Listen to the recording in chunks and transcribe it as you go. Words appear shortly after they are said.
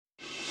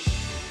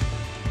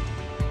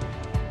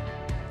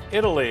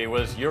Italy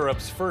was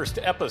Europe's first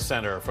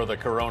epicenter for the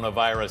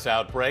coronavirus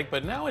outbreak,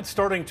 but now it's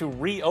starting to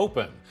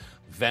reopen.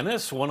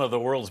 Venice, one of the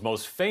world's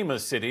most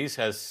famous cities,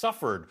 has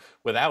suffered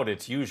without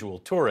its usual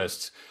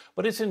tourists,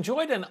 but it's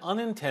enjoyed an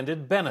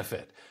unintended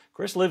benefit.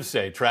 Chris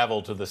Livesay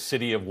traveled to the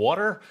city of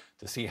water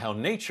to see how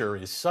nature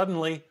is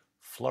suddenly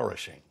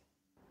flourishing.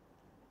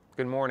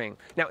 Good morning.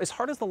 Now, as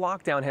hard as the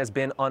lockdown has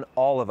been on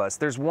all of us,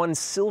 there's one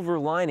silver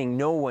lining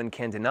no one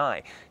can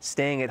deny.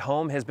 Staying at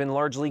home has been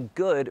largely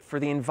good for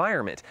the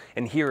environment.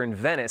 And here in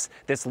Venice,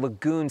 this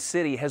lagoon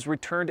city has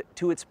returned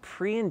to its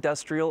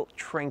pre-industrial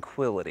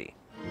tranquility.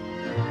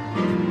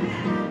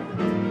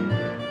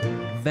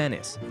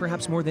 Venice,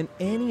 perhaps more than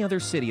any other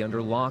city under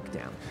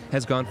lockdown,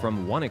 has gone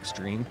from one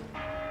extreme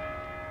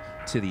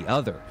to the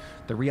other.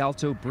 The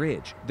Rialto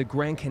Bridge, the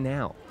Grand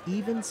Canal,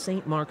 even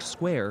St. Mark's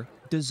Square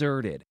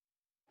deserted.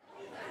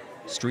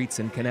 Streets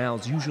and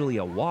canals usually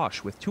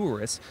awash with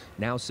tourists,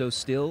 now so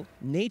still,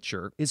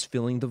 nature is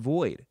filling the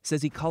void,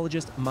 says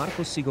ecologist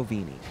Marco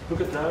Segovini.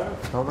 Look at that.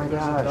 Oh my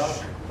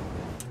gosh.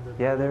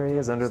 Yeah, there he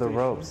is under the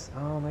ropes.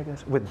 Oh my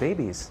gosh, with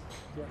babies.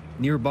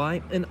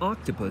 Nearby, an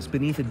octopus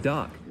beneath a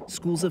dock,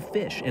 schools of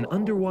fish and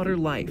underwater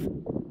life,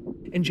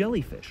 and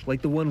jellyfish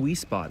like the one we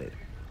spotted.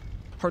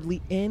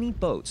 Hardly any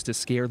boats to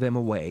scare them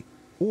away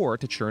or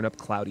to churn up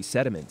cloudy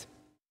sediment.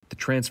 The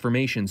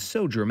transformation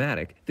so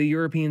dramatic, the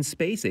European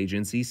Space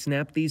Agency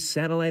snapped these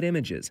satellite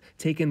images,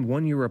 taken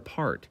 1 year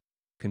apart.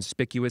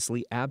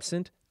 Conspicuously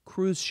absent,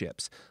 cruise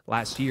ships.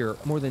 Last year,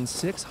 more than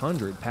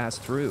 600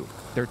 passed through,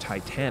 their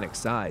titanic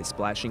size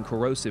splashing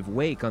corrosive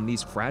wake on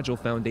these fragile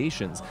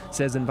foundations,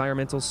 says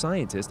environmental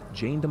scientist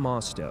Jane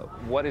DeMosto.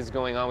 What is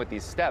going on with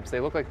these steps? They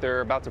look like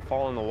they're about to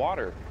fall in the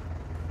water.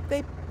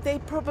 They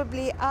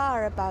probably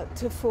are about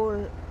to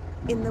fall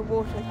in the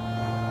water.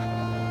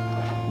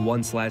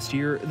 Once last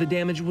year, the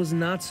damage was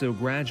not so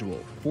gradual.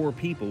 4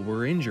 people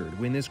were injured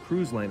when this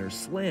cruise liner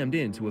slammed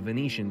into a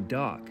Venetian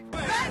dock.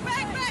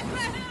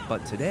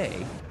 But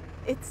today,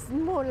 it's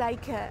more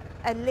like a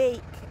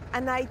lake,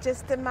 and I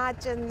just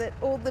imagine that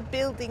all the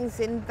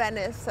buildings in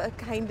Venice are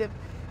kind of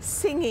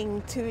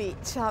singing to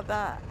each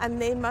other,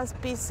 and they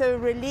must be so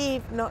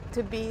relieved not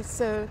to be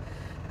so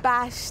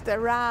bashed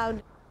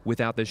around.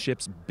 Without the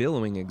ship's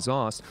billowing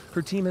exhaust,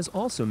 her team has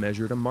also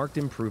measured a marked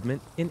improvement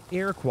in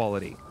air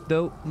quality,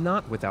 though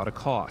not without a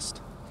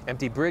cost.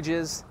 Empty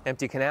bridges,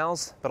 empty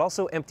canals, but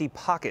also empty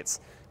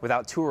pockets.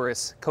 Without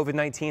tourists,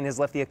 COVID-19 has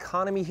left the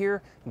economy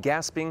here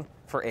gasping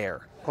for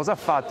air.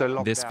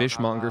 This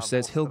fishmonger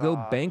says he'll go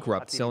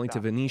bankrupt selling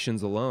to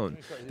Venetians alone.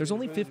 There's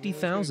only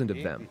 50,000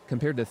 of them,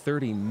 compared to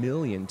 30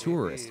 million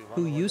tourists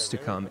who used to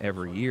come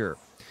every year.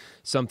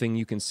 Something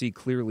you can see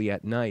clearly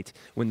at night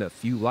when the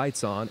few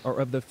lights on are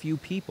of the few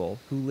people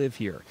who live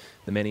here.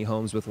 The many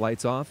homes with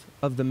lights off,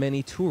 of the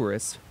many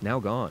tourists now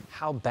gone.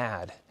 How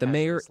bad? The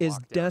mayor is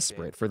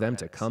desperate for them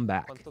to come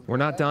back. We're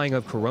not dying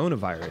of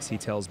coronavirus, he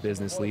tells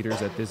business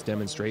leaders at this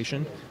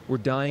demonstration. We're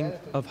dying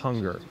of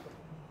hunger.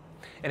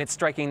 And it's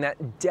striking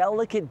that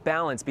delicate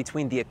balance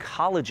between the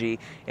ecology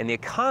and the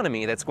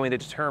economy that's going to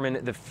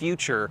determine the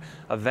future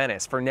of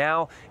Venice. For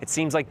now, it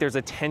seems like there's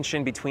a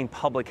tension between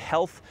public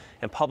health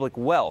and public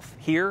wealth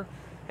here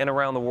and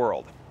around the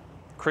world.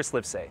 Chris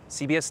Livesay,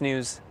 CBS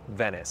News,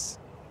 Venice.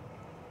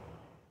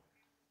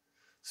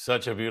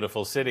 Such a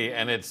beautiful city,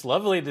 and it's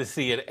lovely to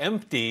see it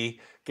empty,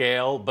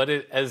 Gayle, but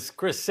as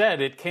Chris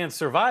said, it can't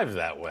survive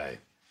that way.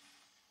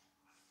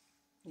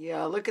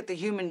 Yeah, look at the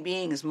human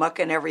beings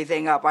mucking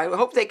everything up. I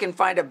hope they can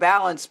find a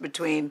balance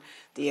between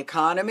the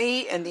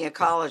economy and the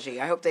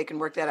ecology. I hope they can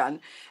work that out.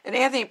 And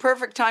Anthony,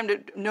 perfect time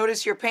to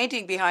notice your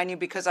painting behind you,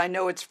 because I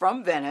know it's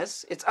from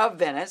Venice. It's of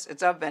Venice.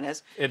 It's of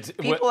Venice.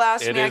 People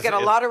ask me, I get a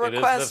lot of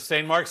requests. It is of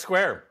St. Mark's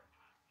Square.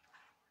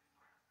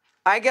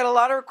 I get a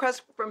lot of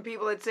requests from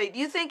people that say, do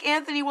you think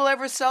Anthony will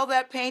ever sell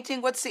that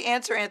painting? What's the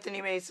answer,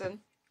 Anthony Mason?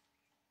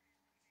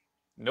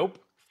 Nope.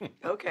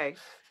 Okay.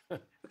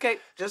 Okay,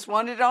 just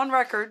wanted it on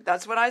record.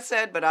 That's what I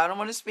said, but I don't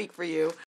want to speak for you.